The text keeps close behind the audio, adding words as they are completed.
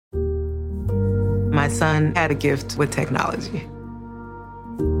son had a gift with technology.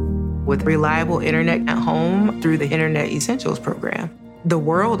 With reliable internet at home through the Internet Essentials program, the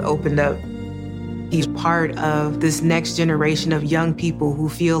world opened up. He's part of this next generation of young people who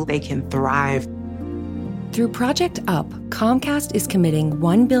feel they can thrive. Through Project UP, Comcast is committing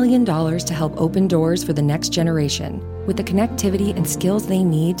 $1 billion to help open doors for the next generation with the connectivity and skills they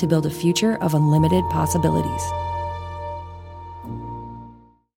need to build a future of unlimited possibilities.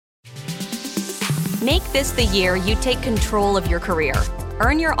 Make this the year you take control of your career.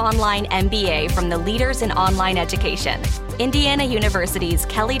 Earn your online MBA from the leaders in online education. Indiana University's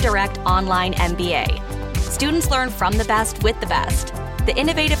Kelley Direct Online MBA. Students learn from the best with the best. The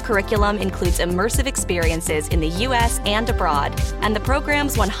innovative curriculum includes immersive experiences in the U.S. and abroad, and the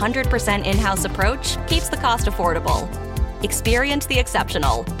program's 100% in-house approach keeps the cost affordable. Experience the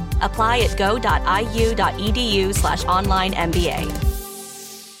exceptional. Apply at go.iu.edu/online MBA.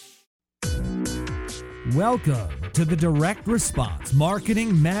 Welcome to the Direct Response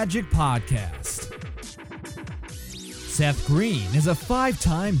Marketing Magic Podcast. Seth Green is a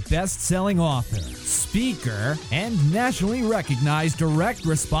 5-time best-selling author, speaker, and nationally recognized direct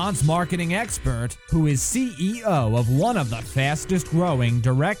response marketing expert who is CEO of one of the fastest-growing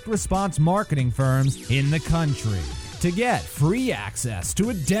direct response marketing firms in the country. To get free access to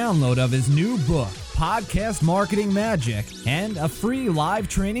a download of his new book, Podcast Marketing Magic, and a free live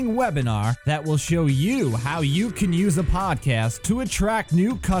training webinar that will show you how you can use a podcast to attract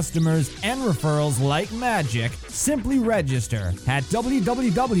new customers and referrals like magic, simply register at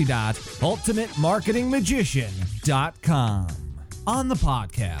www.ultimatemarketingmagician.com. On the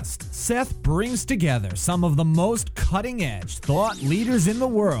podcast, Seth brings together some of the most cutting-edge thought leaders in the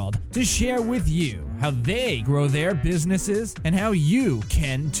world to share with you how they grow their businesses and how you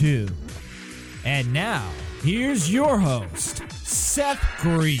can too. And now, here's your host, Seth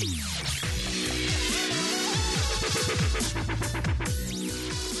Green.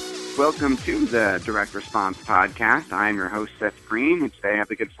 Welcome to the Direct Response Podcast. I'm your host, Seth Green, and today I have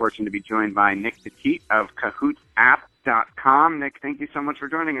the good fortune to be joined by Nick Petit of CahootsApp.com. Nick, thank you so much for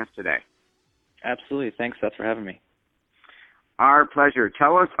joining us today. Absolutely. Thanks, Seth, for having me. Our pleasure.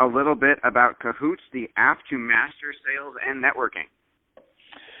 Tell us a little bit about Cahoots, the app to master sales and networking.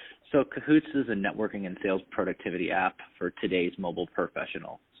 So Cahoots is a networking and sales productivity app for today's mobile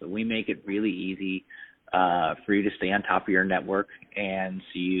professional. So we make it really easy for you to stay on top of your network and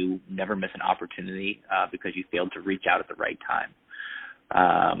so you never miss an opportunity because you failed to reach out at the right time.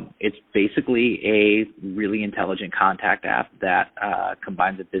 It's basically a really intelligent contact app that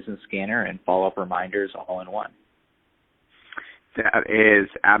combines a business scanner and follow-up reminders all in one. That is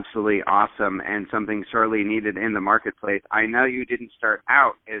absolutely awesome and something sorely needed in the marketplace. I know you didn't start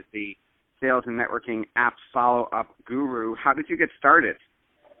out as the sales and networking app follow-up guru. How did you get started?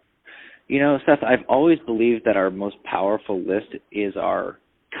 You know, Seth, I've always believed that our most powerful list is our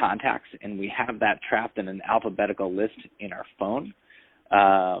contacts, and we have that trapped in an alphabetical list in our phone.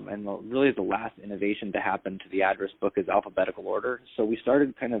 Really the last innovation to happen to the address book is alphabetical order. So we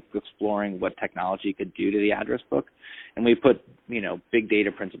started kind of exploring what technology could do to the address book, and we put, big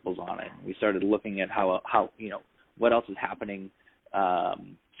data principles on it. We started looking at how what else is happening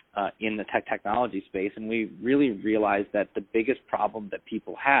in the technology space, and we really realized that the biggest problem that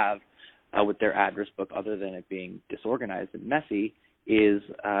people have with their address book, other than it being disorganized and messy, is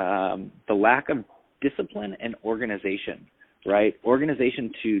the lack of discipline and organization. Right?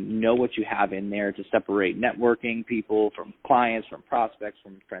 Organization to know what you have in there to separate networking people from clients, from prospects,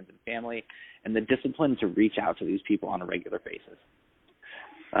 from friends and family, and the discipline to reach out to these people on a regular basis.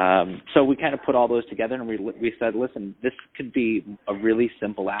 So we kind of put all those together and we said, listen, this could be a really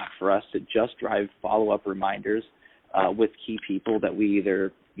simple app for us to just drive follow-up reminders with key people that we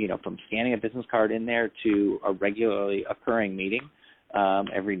either, from scanning a business card in there to a regularly occurring meeting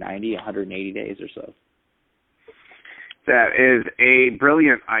every 90, 180 days or so. That is a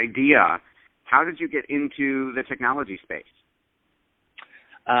brilliant idea. How did you get into the technology space?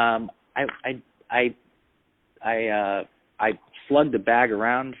 I slugged a bag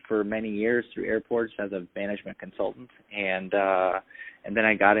around for many years through airports as a management consultant, and then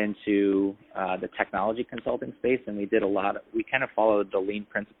I got into the technology consulting space, and we kind of followed the lean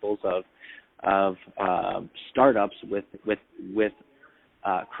principles of startups with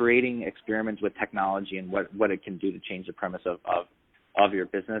creating experiments with technology and what it can do to change the premise of your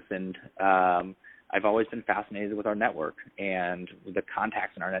business. And I've always been fascinated with our network and with the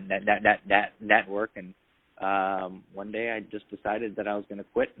contacts in our network. And one day I just decided that I was going to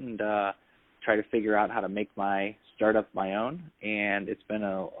quit and try to figure out how to make my startup my own. And it's been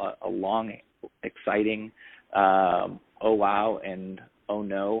a long, exciting, oh wow, and oh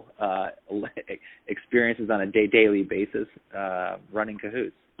no experiences on a daily basis running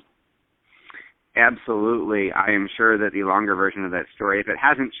Cahoots. Absolutely. I am sure that the longer version of that story, if it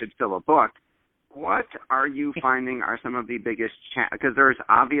hasn't, should fill a book. What are you finding are some of the biggest because there's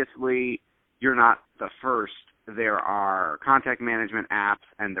obviously, you're not the first. There are contact management apps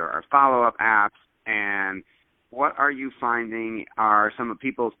and there are follow-up apps. And what are you finding are some of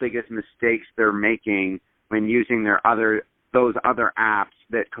people's biggest mistakes they're making when using those other apps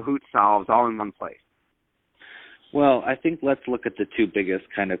that Kahoot solves all in one place? Well, I think let's look at the two biggest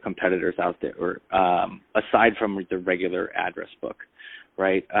kind of competitors out there, or aside from the regular address book,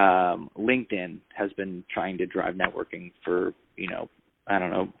 right? LinkedIn has been trying to drive networking for,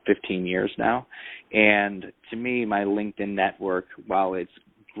 15 years now. And to me, my LinkedIn network, while it's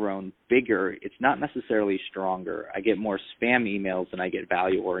grown bigger, it's not necessarily stronger. I get more spam emails than I get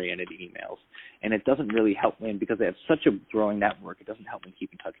value-oriented emails. And it doesn't really help me, because I have such a growing network, it doesn't help me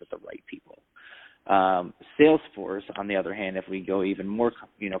keep in touch with the right people. Salesforce, on the other hand, if we go even more,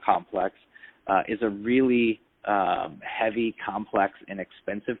 complex, is a really heavy, complex, and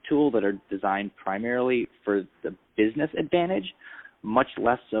expensive tool that are designed primarily for the business advantage, much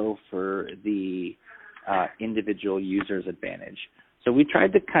less so for the individual user's advantage. So we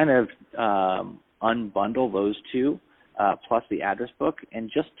tried to kind of unbundle those two, plus the address book, and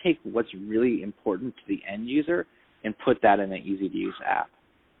just take what's really important to the end user and put that in an easy-to-use app.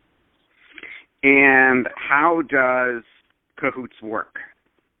 And how does Cahoots work?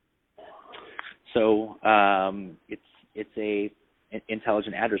 So it's a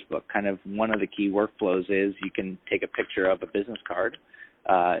intelligent address book. Kind of one of the key workflows is you can take a picture of a business card.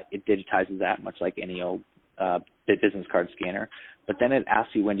 It digitizes that much like any old business card scanner. But then it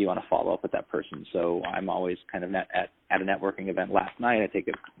asks you, when do you want to follow up with that person? So I'm always kind of at a networking event last night. I take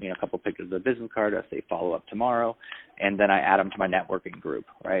a couple pictures of the business card. I say follow up tomorrow, and then I add them to my networking group,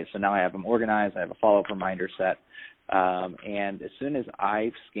 right? So now I have them organized. I have a follow-up reminder set. And as soon as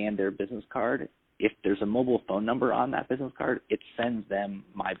I've scanned their business card, if there's a mobile phone number on that business card, it sends them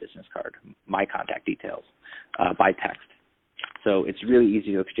my business card, my contact details by text. So it's really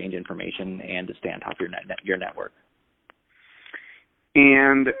easy to exchange information and to stay on top of your network.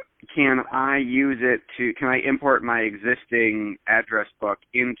 And can I import my existing address book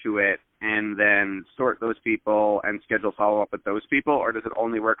into it and then sort those people and schedule follow-up with those people, or does it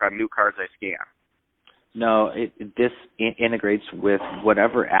only work on new cards I scan? No, this integrates with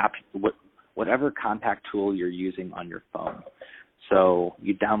whatever app, whatever contact tool you're using on your phone. So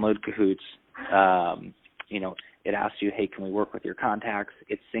you download Cahoots, it asks you, hey, can we work with your contacts?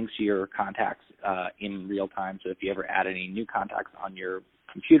 It syncs your contacts in real time. So if you ever add any new contacts on your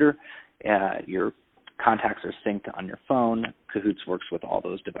computer, your contacts are synced on your phone. Cahoots works with all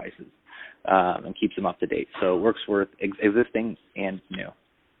those devices and keeps them up to date. So it works with existing and new.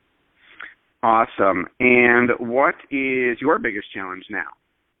 Awesome. And what is your biggest challenge now?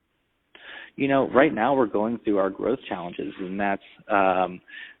 Right now we're going through our growth challenges, and that's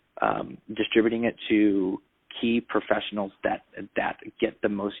distributing it to key professionals that get the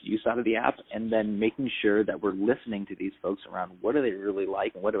most use out of the app, and then making sure that we're listening to these folks around what do they really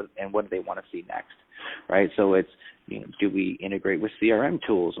like and what do they want to see next, right? So it's, do we integrate with CRM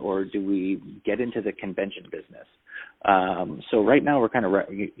tools, or do we get into the convention business? So right now we're kind of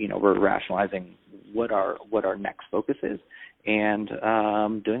we're rationalizing what our next focus is, and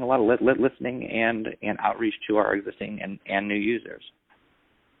doing a lot of listening and outreach to our existing and new users.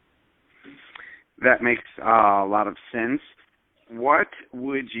 That makes a lot of sense. What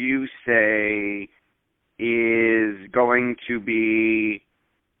would you say is going to be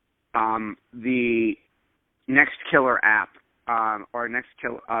the next killer app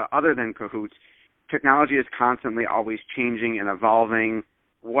other than Cahoots? Technology is constantly always changing and evolving.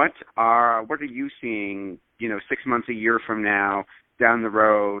 What are you seeing, 6 months, a year from now down the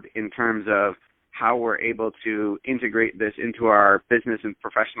road in terms of how we're able to integrate this into our business and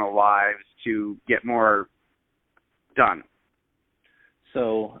professional lives to get more done?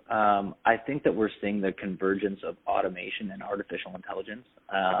 So I think that we're seeing the convergence of automation and artificial intelligence,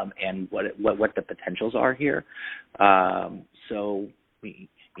 and what the potentials are here. So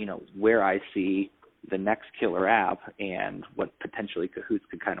where I see the next killer app and what potentially Cahoots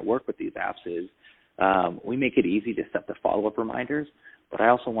could kind of work with these apps is we make it easy to set the follow-up reminders, but I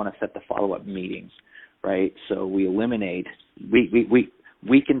also want to set the follow-up meetings, right? So we eliminate,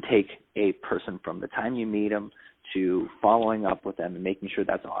 we can take a person from the time you meet them to following up with them and making sure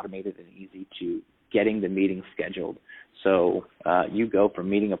that's automated and easy to getting the meeting scheduled. So you go from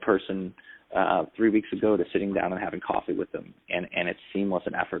meeting a person 3 weeks ago to sitting down and having coffee with them, and it's seamless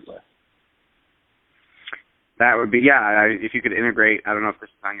and effortless. That would be, if you could integrate, I don't know if this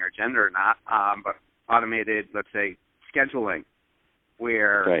is on your agenda or not, but automated, let's say, scheduling,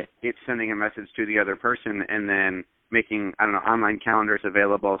 where it's sending a message to the other person and then making, online calendars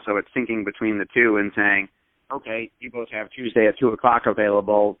available, so it's syncing between the two and saying, okay, you both have Tuesday at 2 o'clock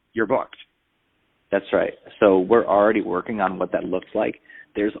available, you're booked. That's right. So we're already working on what that looks like.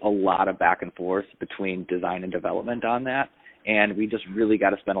 There's a lot of back and forth between design and development on that, and we just really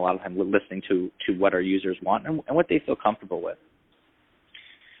got to spend a lot of time listening to what our users want and what they feel comfortable with.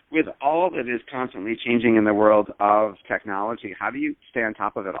 With all that is constantly changing in the world of technology, how do you stay on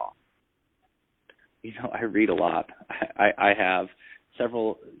top of it all? I read a lot. I have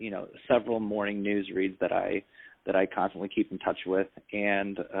several morning news reads that I constantly keep in touch with,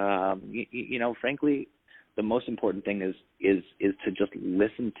 and frankly, the most important thing is to just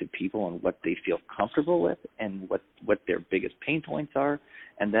listen to people and what they feel comfortable with and what their biggest pain points are,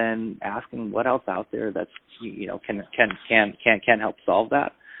 and then asking what else out there that's can help solve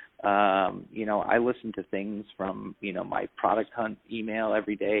that. I listen to things from my Product Hunt email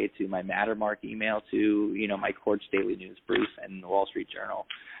every day to my Mattermark email to my Quartz Daily News brief and the Wall Street Journal.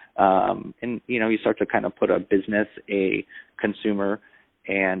 And you start to kind of put a business, a consumer,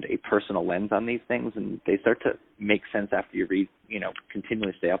 and a personal lens on these things, and they start to make sense after you read,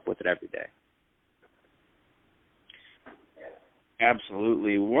 continually stay up with it every day.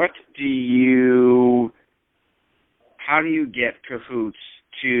 Absolutely. How do you get Cahoots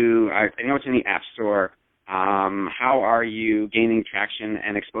to, I know it's in the App Store, how are you gaining traction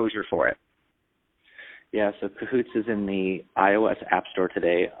and exposure for it? Yeah, so Cahoots is in the iOS App Store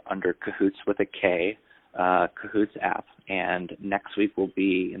today under Cahoots with a K, Cahoots app, and next week will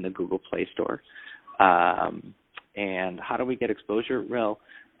be in the Google Play Store. And how do we get exposure? Well,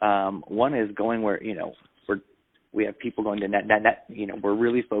 one is going where, we have people going to net. We're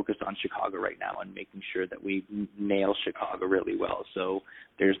really focused on Chicago right now and making sure that we nail Chicago really well. So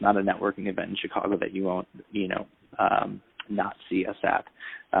there's not a networking event in Chicago that you won't, not see us at.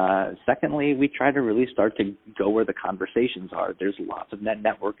 Secondly, we try to really start to go where the conversations are. There's lots of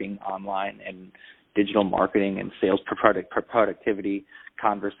networking online and digital marketing and sales productivity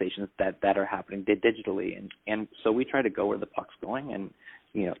conversations that are happening digitally. And so we try to go where the puck's going and,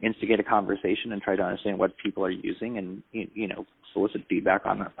 instigate a conversation and try to understand what people are using and, solicit feedback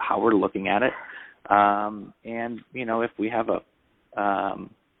on how we're looking at it. And, if we have a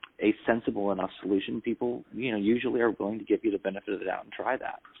sensible enough solution, people, usually are willing to give you the benefit of the doubt and try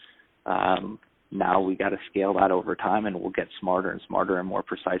that. Now we got to scale that over time, and we'll get smarter and smarter and more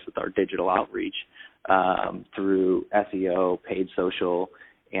precise with our digital outreach through SEO, paid social,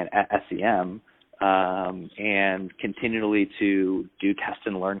 and SEM, and continually to do test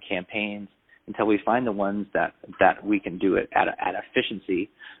and learn campaigns until we find the ones that we can do it at efficiency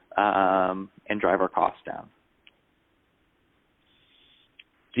and drive our costs down.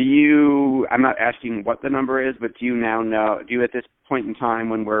 I'm not asking what the number is, but do you at this point in time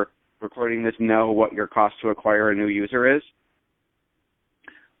when we're recording this know what your cost to acquire a new user is?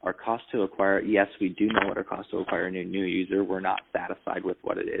 Our cost to acquire, yes, we do know what our cost to acquire a new user. We're not satisfied with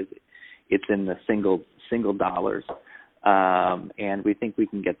what it is. It's in the single dollars, and we think we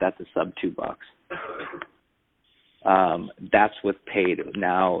can get that to sub $2. That's with paid.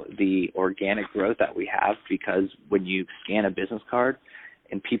 Now, the organic growth that we have, because when you scan a business card,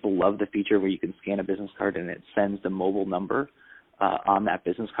 and people love the feature where you can scan a business card and it sends the mobile number on that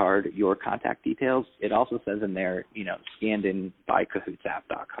business card, your contact details. It also says in there, scanned in by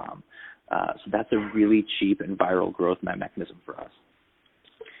CahootsApp.com. So that's a really cheap and viral growth mechanism for us.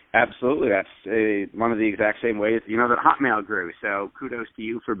 Absolutely. That's one of the exact same ways, that Hotmail grew. So kudos to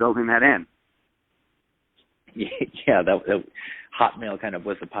you for building that in. Yeah, that Hotmail kind of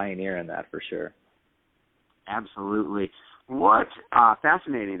was the pioneer in that for sure. Absolutely. What a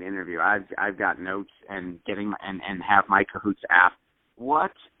fascinating interview. I've got notes and have my Cahoots app.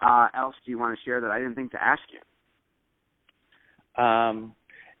 What else do you want to share that I didn't think to ask you?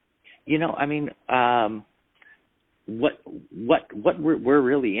 What we're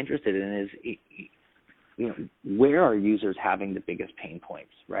really interested in is, where are users having the biggest pain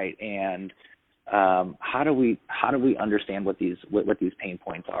points, right? And how do we understand what these pain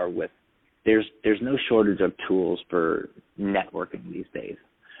points are with. There's no shortage of tools for networking these days,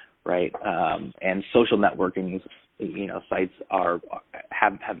 right? And social networking, sites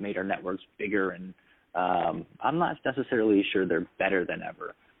have made our networks bigger, and I'm not necessarily sure they're better than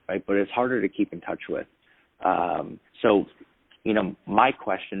ever, right? But it's harder to keep in touch with. So, my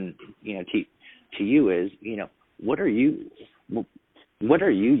question, to you is, what are you what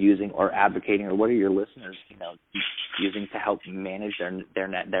are you using or advocating, or what are your listeners, using to help manage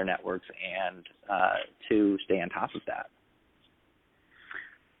their networks and to stay on top of that?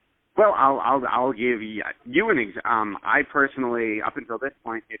 Well, I'll give you an example. I personally, up until this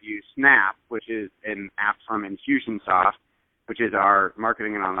point, have used Snap, which is an app from Infusionsoft, which is our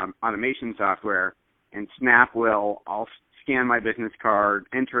marketing and automation software. And Snap I'll scan my business card,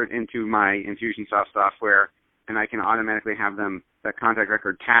 enter it into my Infusionsoft software, and I can automatically have that contact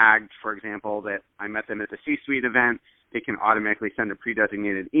record tagged, for example, that I met them at the C-suite event. They can automatically send a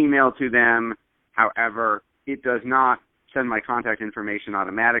pre-designated email to them. However, it does not send my contact information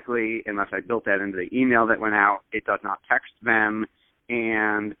automatically unless I built that into the email that went out. It does not text them,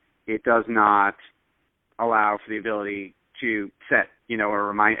 and it does not allow for the ability to set,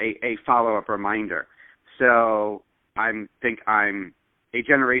 a follow-up reminder. So I think I'm a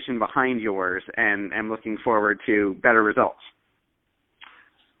generation behind yours, and am looking forward to better results.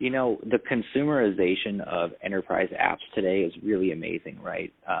 The consumerization of enterprise apps today is really amazing,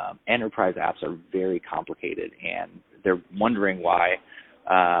 right? Enterprise apps are very complicated, and they're wondering why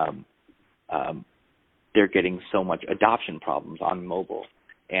they're getting so much adoption problems on mobile.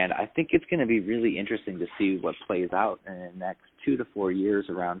 And I think it's going to be really interesting to see what plays out in the next 2 to 4 years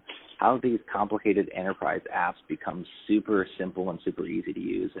around how these complicated enterprise apps become super simple and super easy to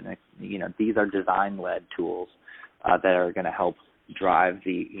use. And, these are design-led tools that are going to help drive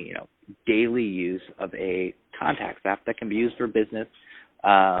the, daily use of a contacts app that can be used for business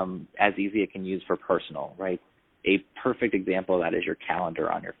as easy as it can use for personal, right? A perfect example of that is your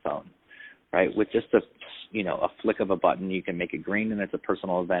calendar on your phone, right? With just a flick of a button, you can make it green and it's a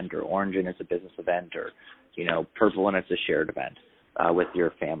personal event, or orange and it's a business event, or, purple and it's a shared event with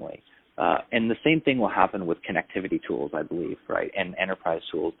your family. And the same thing will happen with connectivity tools, I believe, right? And enterprise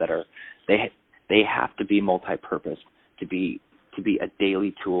tools they have to be multi-purpose to be a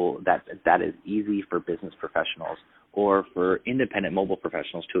daily tool that is easy for business professionals or for independent mobile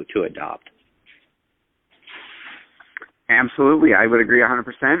professionals to adopt. Absolutely. I would agree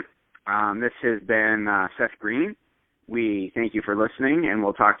 100%. This has been Seth Green. We thank you for listening, and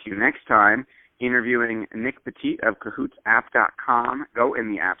we'll talk to you next time interviewing Nick Petit of CahootsApp.com. Go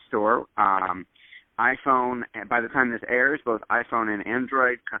in the App Store. iPhone, by the time this airs, both iPhone and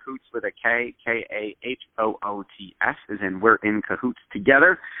Android, Cahoots with a K, K-A-H-O-O-T-S, as in we're in Cahoots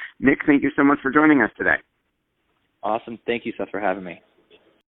together. Nick, thank you so much for joining us today. Awesome. Thank you, Seth, for having me.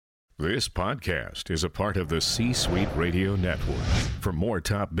 This podcast is a part of the C-Suite Radio Network. For more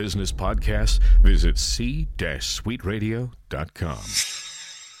top business podcasts, visit c-suiteradio.com.